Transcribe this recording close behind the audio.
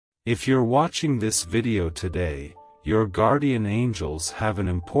If you're watching this video today, your guardian angels have an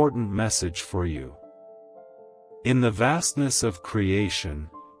important message for you. In the vastness of creation,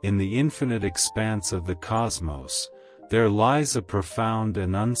 in the infinite expanse of the cosmos, there lies a profound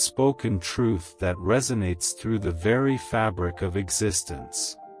and unspoken truth that resonates through the very fabric of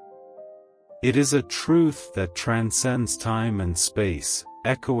existence. It is a truth that transcends time and space,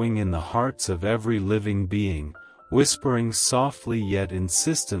 echoing in the hearts of every living being, whispering softly yet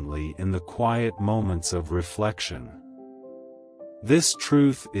insistently in the quiet moments of reflection. This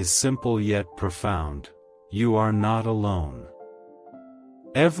truth is simple yet profound: you are not alone.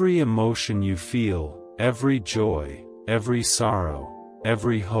 Every emotion you feel, every joy, every sorrow,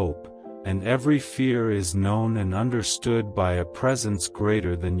 every hope, and every fear is known and understood by a presence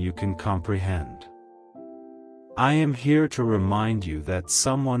greater than you can comprehend. I am here to remind you that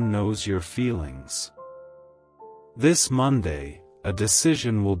someone knows your feelings. This Monday, a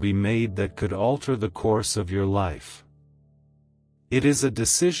decision will be made that could alter the course of your life. It is a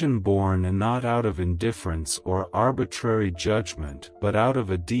decision born and not out of indifference or arbitrary judgment, but out of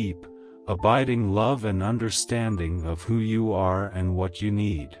a deep, abiding love and understanding of who you are and what you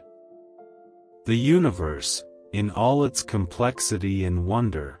need. The universe, in all its complexity and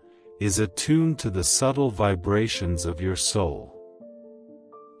wonder, is attuned to the subtle vibrations of your soul.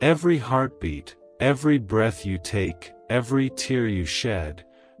 Every heartbeat, every breath you take, every tear you shed,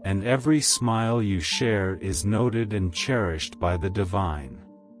 and every smile you share is noted and cherished by the divine.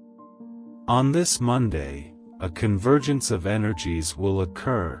 On this Monday, a convergence of energies will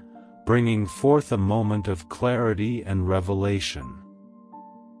occur, bringing forth a moment of clarity and revelation.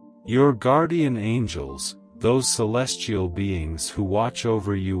 Your guardian angels, those celestial beings who watch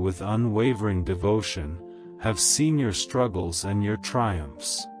over you with unwavering devotion, have seen your struggles and your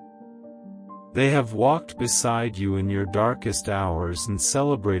triumphs. They have walked beside you in your darkest hours and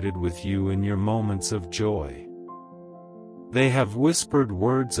celebrated with you in your moments of joy. They have whispered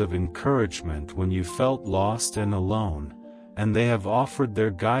words of encouragement when you felt lost and alone, and they have offered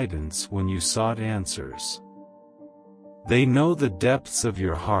their guidance when you sought answers. They know the depths of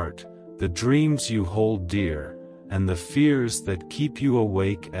your heart, the dreams you hold dear, and the fears that keep you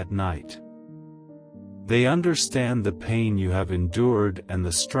awake at night. They understand the pain you have endured and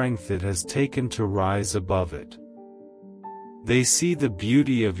the strength it has taken to rise above it. They see the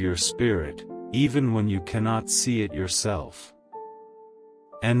beauty of your spirit, even when you cannot see it yourself.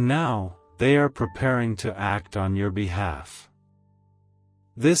 And now, they are preparing to act on your behalf.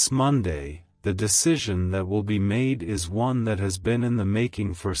 This Monday, the decision that will be made is one that has been in the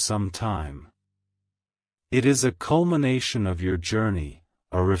making for some time. It is a culmination of your journey,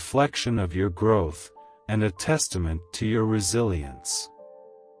 a reflection of your growth, and a testament to your resilience.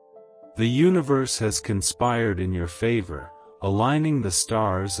 The universe has conspired in your favor, aligning the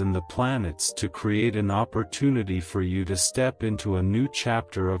stars and the planets to create an opportunity for you to step into a new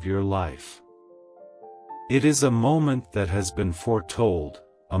chapter of your life. It is a moment that has been foretold,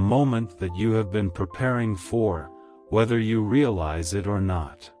 a moment that you have been preparing for, whether you realize it or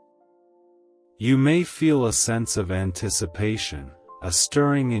not. You may feel a sense of anticipation, a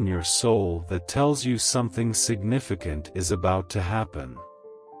stirring in your soul that tells you something significant is about to happen.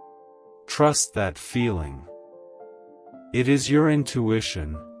 Trust that feeling. It is your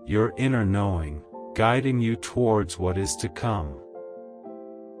intuition, your inner knowing, guiding you towards what is to come.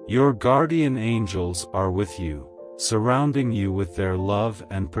 Your guardian angels are with you, surrounding you with their love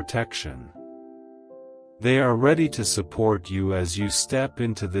and protection. They are ready to support you as you step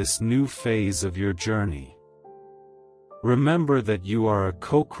into this new phase of your journey. Remember that you are a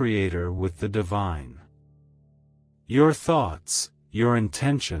co-creator with the divine. Your thoughts, your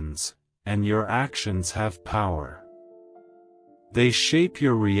intentions, and your actions have power. They shape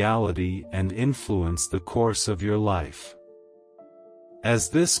your reality and influence the course of your life. As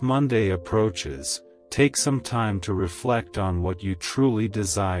this Monday approaches, take some time to reflect on what you truly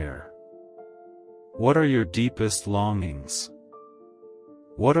desire. What are your deepest longings?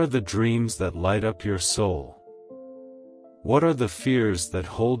 What are the dreams that light up your soul? What are the fears that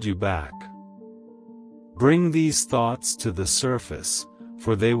hold you back? Bring these thoughts to the surface,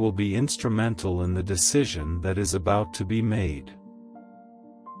 for they will be instrumental in the decision that is about to be made.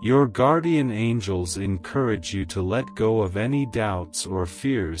 Your guardian angels encourage you to let go of any doubts or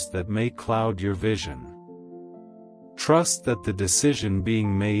fears that may cloud your vision. Trust that the decision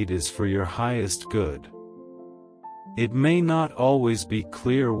being made is for your highest good. It may not always be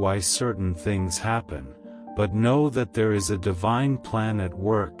clear why certain things happen, but know that there is a divine plan at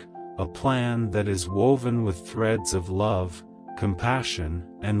work, a plan that is woven with threads of love, compassion,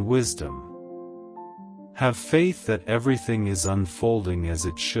 and wisdom. Have faith that everything is unfolding as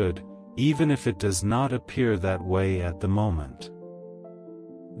it should, even if it does not appear that way at the moment.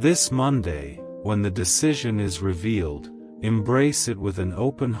 This Monday, when the decision is revealed, embrace it with an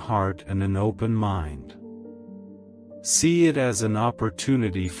open heart and an open mind. See it as an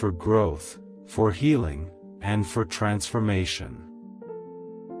opportunity for growth, for healing, and for transformation.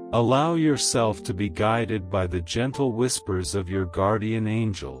 Allow yourself to be guided by the gentle whispers of your guardian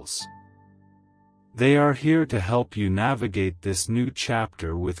angels. They are here to help you navigate this new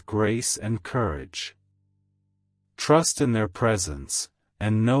chapter with grace and courage. Trust in their presence,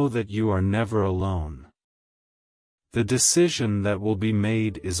 and know that you are never alone. The decision that will be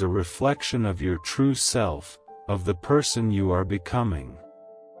made is a reflection of your true self, of the person you are becoming.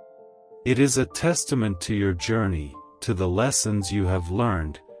 It is a testament to your journey, to the lessons you have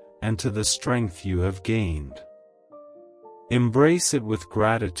learned, and to the strength you have gained. Embrace it with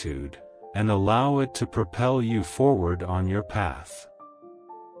gratitude, and allow it to propel you forward on your path.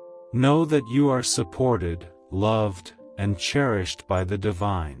 Know that you are supported, loved, and cherished by the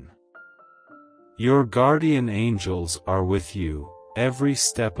divine. Your guardian angels are with you, every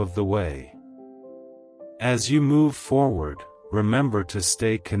step of the way. As you move forward, remember to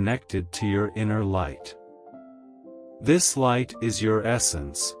stay connected to your inner light. This light is your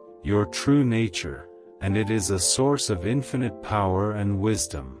essence, your true nature, and it is a source of infinite power and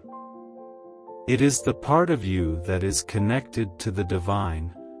wisdom. It is the part of you that is connected to the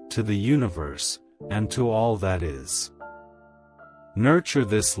divine, to the universe, and to all that is. Nurture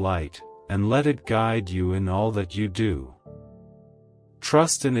this light, and let it guide you in all that you do.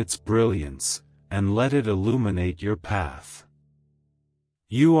 Trust in its brilliance, and let it illuminate your path.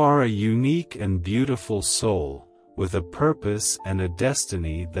 You are a unique and beautiful soul, with a purpose and a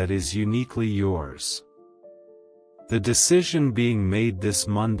destiny that is uniquely yours. The decision being made this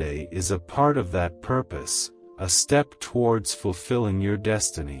Monday is a part of that purpose, a step towards fulfilling your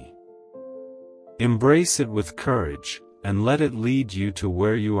destiny. Embrace it with courage, and let it lead you to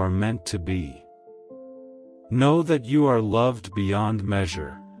where you are meant to be. Know that you are loved beyond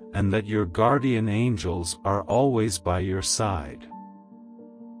measure, and that your guardian angels are always by your side.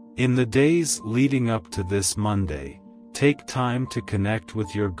 In the days leading up to this Monday, take time to connect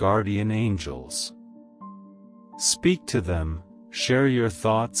with your guardian angels. Speak to them, share your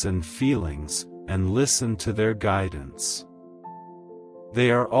thoughts and feelings, and listen to their guidance.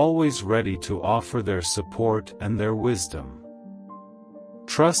 They are always ready to offer their support and their wisdom.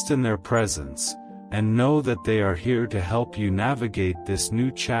 Trust in their presence, and know that they are here to help you navigate this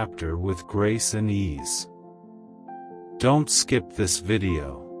new chapter with grace and ease. Don't skip this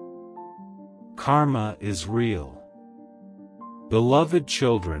video. Karma is real. Beloved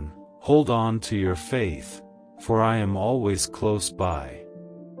children, hold on to your faith, for I am always close by.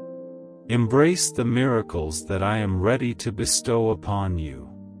 Embrace the miracles that I am ready to bestow upon you.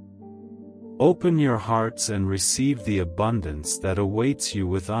 Open your hearts and receive the abundance that awaits you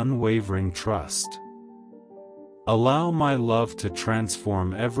with unwavering trust. Allow my love to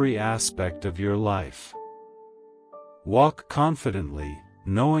transform every aspect of your life. Walk confidently,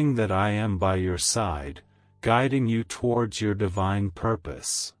 knowing that I am by your side, guiding you towards your divine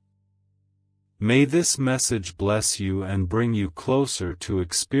purpose. May this message bless you and bring you closer to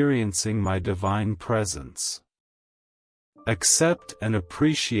experiencing my divine presence. Accept and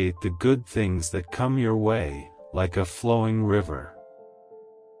appreciate the good things that come your way, like a flowing river.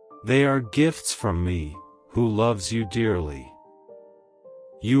 They are gifts from me, who loves you dearly.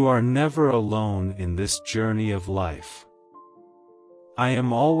 You are never alone in this journey of life. I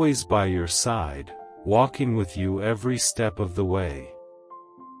am always by your side, walking with you every step of the way.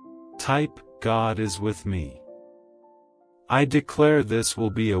 Type, God is with me. I declare this will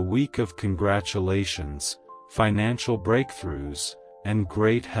be a week of congratulations, financial breakthroughs, and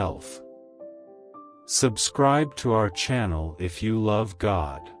great health. Subscribe to our channel if you love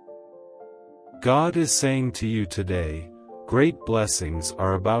God. God is saying to you today, great blessings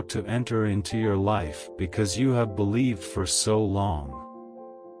are about to enter into your life because you have believed for so long.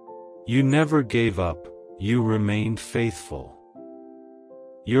 You never gave up, you remained faithful.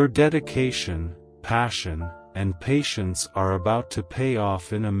 Your dedication, passion, and patience are about to pay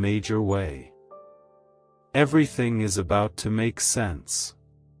off in a major way. Everything is about to make sense.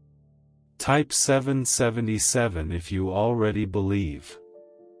 Type 777 if you already believe.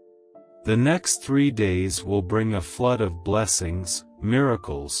 The next 3 days will bring a flood of blessings,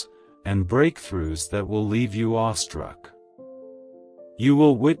 miracles, and breakthroughs that will leave you awestruck. You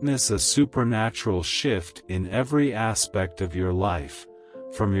will witness a supernatural shift in every aspect of your life,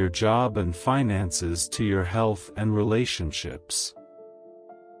 from your job and finances to your health and relationships.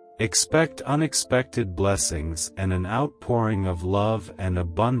 Expect unexpected blessings and an outpouring of love and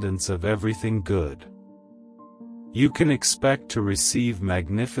abundance of everything good. You can expect to receive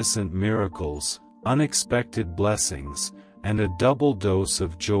magnificent miracles, unexpected blessings, and a double dose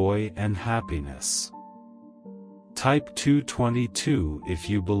of joy and happiness. Type 222 if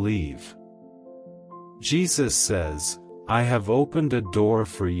you believe. Jesus says, "I have opened a door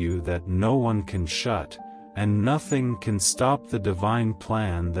for you that no one can shut, and nothing can stop the divine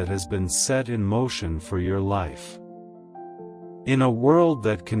plan that has been set in motion for your life." In a world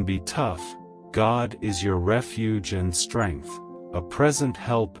that can be tough, God is your refuge and strength, a present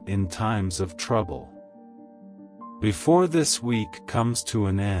help in times of trouble. Before this week comes to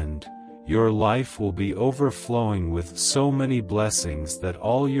an end, your life will be overflowing with so many blessings that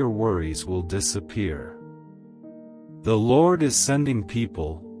all your worries will disappear. The Lord is sending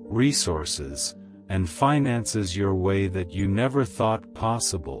people, resources, and finances your way that you never thought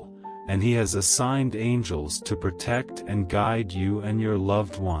possible, and He has assigned angels to protect and guide you and your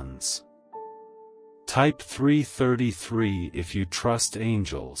loved ones. Type 333 if you trust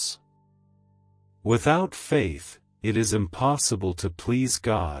angels. Without faith, it is impossible to please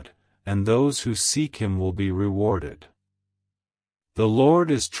God, and those who seek Him will be rewarded. The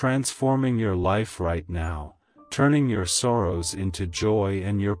Lord is transforming your life right now, turning your sorrows into joy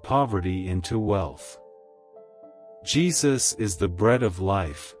and your poverty into wealth. Jesus is the bread of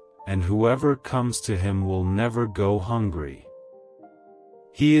life, and whoever comes to Him will never go hungry.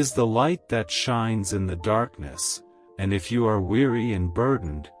 He is the light that shines in the darkness, and if you are weary and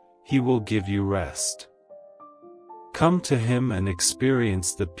burdened, He will give you rest. Come to Him and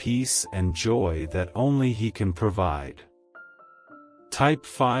experience the peace and joy that only He can provide. Type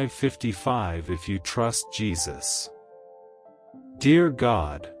 555 if you trust Jesus. Dear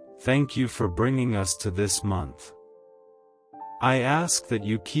God, thank you for bringing us to this month. I ask that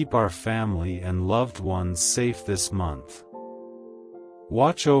you keep our family and loved ones safe this month.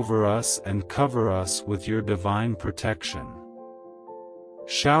 Watch over us and cover us with your divine protection.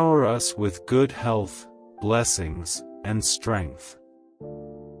 Shower us with good health, blessings, and strength.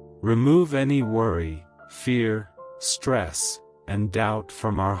 Remove any worry, fear, stress, and doubt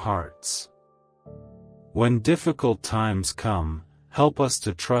from our hearts. When difficult times come, help us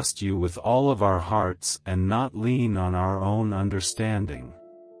to trust you with all of our hearts and not lean on our own understanding.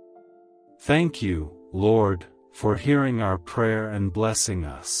 Thank you, Lord, for hearing our prayer and blessing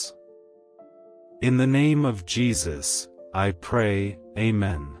us. In the name of Jesus, I pray,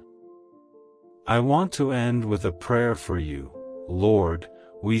 Amen. I want to end with a prayer for you. Lord,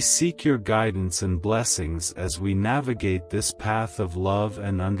 we seek your guidance and blessings as we navigate this path of love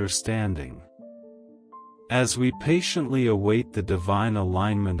and understanding. As we patiently await the divine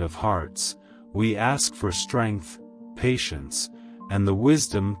alignment of hearts, we ask for strength, patience, and the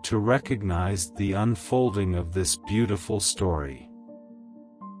wisdom to recognize the unfolding of this beautiful story.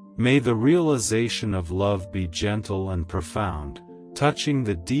 May the realization of love be gentle and profound, touching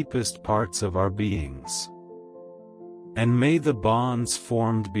the deepest parts of our beings. And may the bonds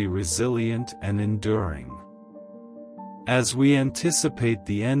formed be resilient and enduring. As we anticipate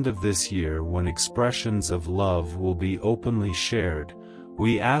the end of this year when expressions of love will be openly shared,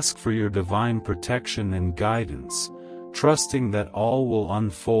 we ask for your divine protection and guidance, trusting that all will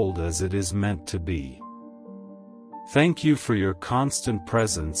unfold as it is meant to be. Thank you for your constant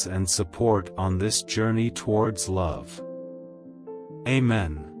presence and support on this journey towards love.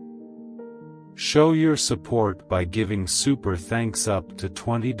 Amen. Show your support by giving super thanks up to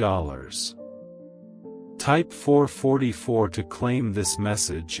 $20. Type 444 to claim this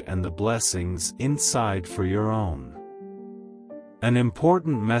message and the blessings inside for your own. An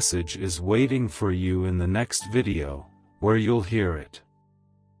important message is waiting for you in the next video, where you'll hear it.